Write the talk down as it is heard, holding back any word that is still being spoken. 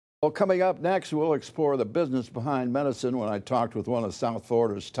Well, coming up next, we'll explore the business behind medicine when I talked with one of South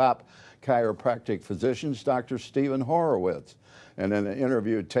Florida's top chiropractic physicians, Dr. Stephen Horowitz. And in an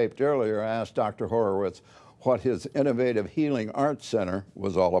interview taped earlier, I asked Dr. Horowitz what his innovative healing arts center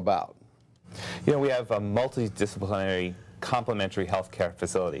was all about. You know, we have a multidisciplinary complementary healthcare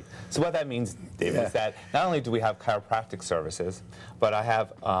facility. So what that means, David, is that not only do we have chiropractic services, but I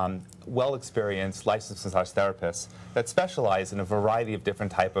have well-experienced licensed massage therapists that specialize in a variety of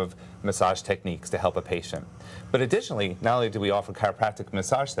different type of massage techniques to help a patient. But additionally, not only do we offer chiropractic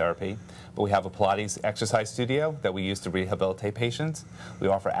massage therapy, but we have a Pilates exercise studio that we use to rehabilitate patients. We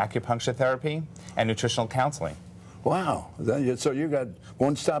offer acupuncture therapy and nutritional counseling. Wow. So you got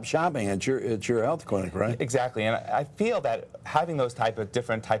one-stop shopping at your health clinic, right? Exactly. And I feel that having those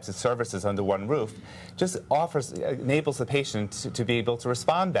different types of services under one roof just enables the patient to be able to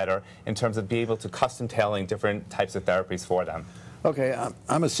respond better in terms of being able to custom tailoring different types of therapies for them. Okay,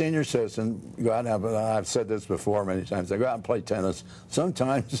 I'm a senior citizen. Go out and I've said this before many times. I go out and play tennis.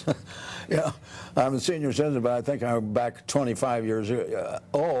 Sometimes, I'm a senior citizen, but I think I'm back 25 years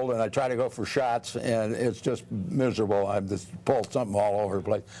old, and I try to go for shots, and it's just miserable. I just pull something all over the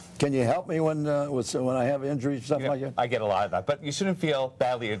place. Can you help me when I have injuries, stuff like that? I get a lot of that, but you shouldn't feel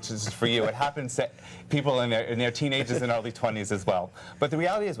badly. It's just for you. It happens to people in their teenagers and early 20s as well. But the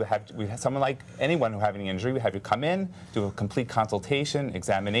reality is, we have someone like anyone who have any injury. We have you come in, do a complete consultation,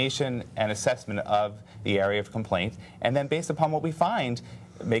 examination, and assessment of the area of complaint, and then based upon what we find,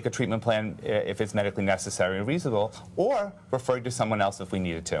 make a treatment plan if it's medically necessary and reasonable, or refer you to someone else if we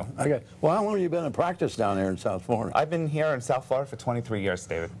needed to. Okay. Well, how long have you been in practice down here in South Florida? I've been here in South Florida for 23 years,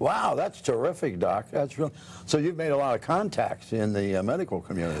 David. Wow, that's terrific, Doc. That's real. So you've made a lot of contacts in the medical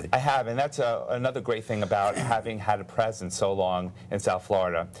community. I have, and that's another great thing about having had a presence so long in South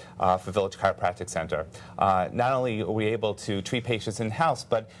Florida for Village Chiropractic Center. Not only are we able to treat patients in-house,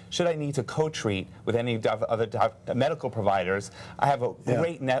 but should I need to co-treat with any other medical providers, I have a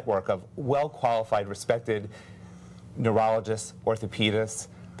great network of well-qualified, respected neurologists, orthopedists,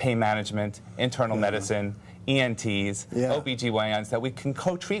 pain management, internal medicine, ENTs, OBGYNs that we can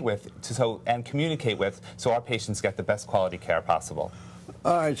co-treat with and communicate with so our patients get the best quality care possible.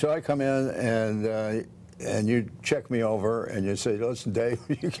 All right, so I come in and you check me over and you say, listen, Dave,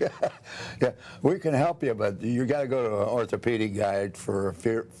 we can help you, but you got to go to an orthopedic guide for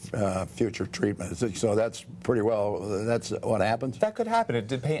future treatment. So that's pretty well, that's what happens? That could happen. It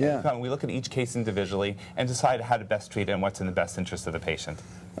depends. We look at each case individually and decide how to best treat it and what's in the best interest of the patient.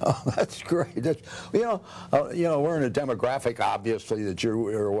 Oh, that's great. We're in a demographic, obviously, that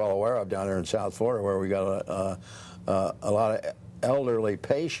you're well aware of down there in South Florida, where we got a lot of elderly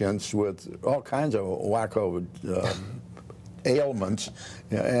patients with all kinds of wacko ailments,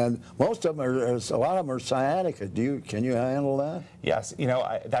 and most of them a lot of them are sciatica. Can you handle that? Yes,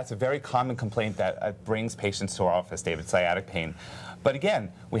 that's a very common complaint that brings patients to our office, David, sciatic pain. But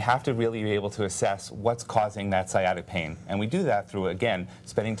again, we have to really be able to assess what's causing that sciatic pain, and we do that through, again,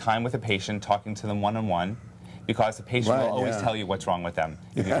 spending time with the patient, talking to them one-on-one, because the patient will always tell you what's wrong with them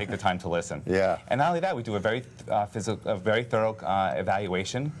if you take the time to listen. And not only that, we do a very thorough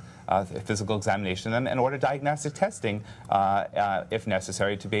evaluation, physical examination, and order diagnostic testing if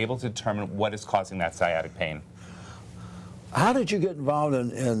necessary to be able to determine what is causing that sciatic pain. How did you get involved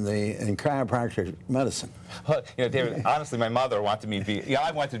in chiropractic medicine? Well, David, honestly, my mother wanted me to be,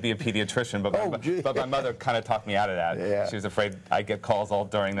 I wanted to be a pediatrician, but my mother kind of talked me out of that. She was afraid I'd get calls all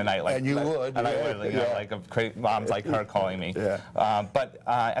during the night. And you would. And I would, like moms like her calling me. But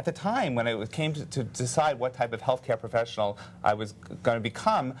at the time, when it came to decide what type of healthcare professional I was going to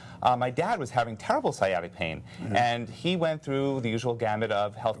become, my dad was having terrible sciatic pain. And he went through the usual gamut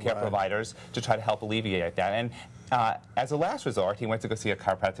of healthcare providers to try to help alleviate that. And as a last resort, he went to go see a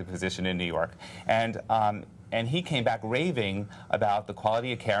chiropractic physician in New York, and he came back raving about the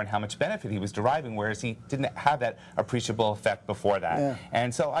quality of care and how much benefit he was deriving, whereas he didn't have that appreciable effect before that.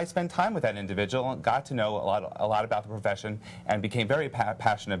 And so I spent time with that individual, got to know a lot about the profession, and became very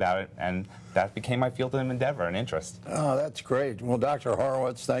passionate about it, and that became my field of endeavor and interest. Oh, that's great. Well, Dr.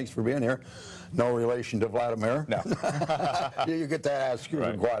 Horowitz, thanks for being here. No relation to Vladimir? No. You get that asked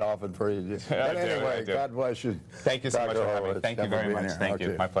quite often for you. But anyway, God bless you. Thank you so much for having me. Thank you very much. Thank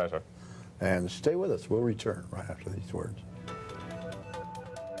you. My pleasure. And stay with us. We'll return right after these words.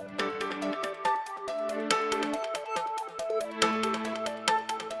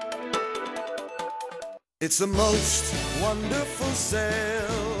 It's the most wonderful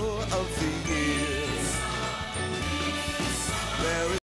sale.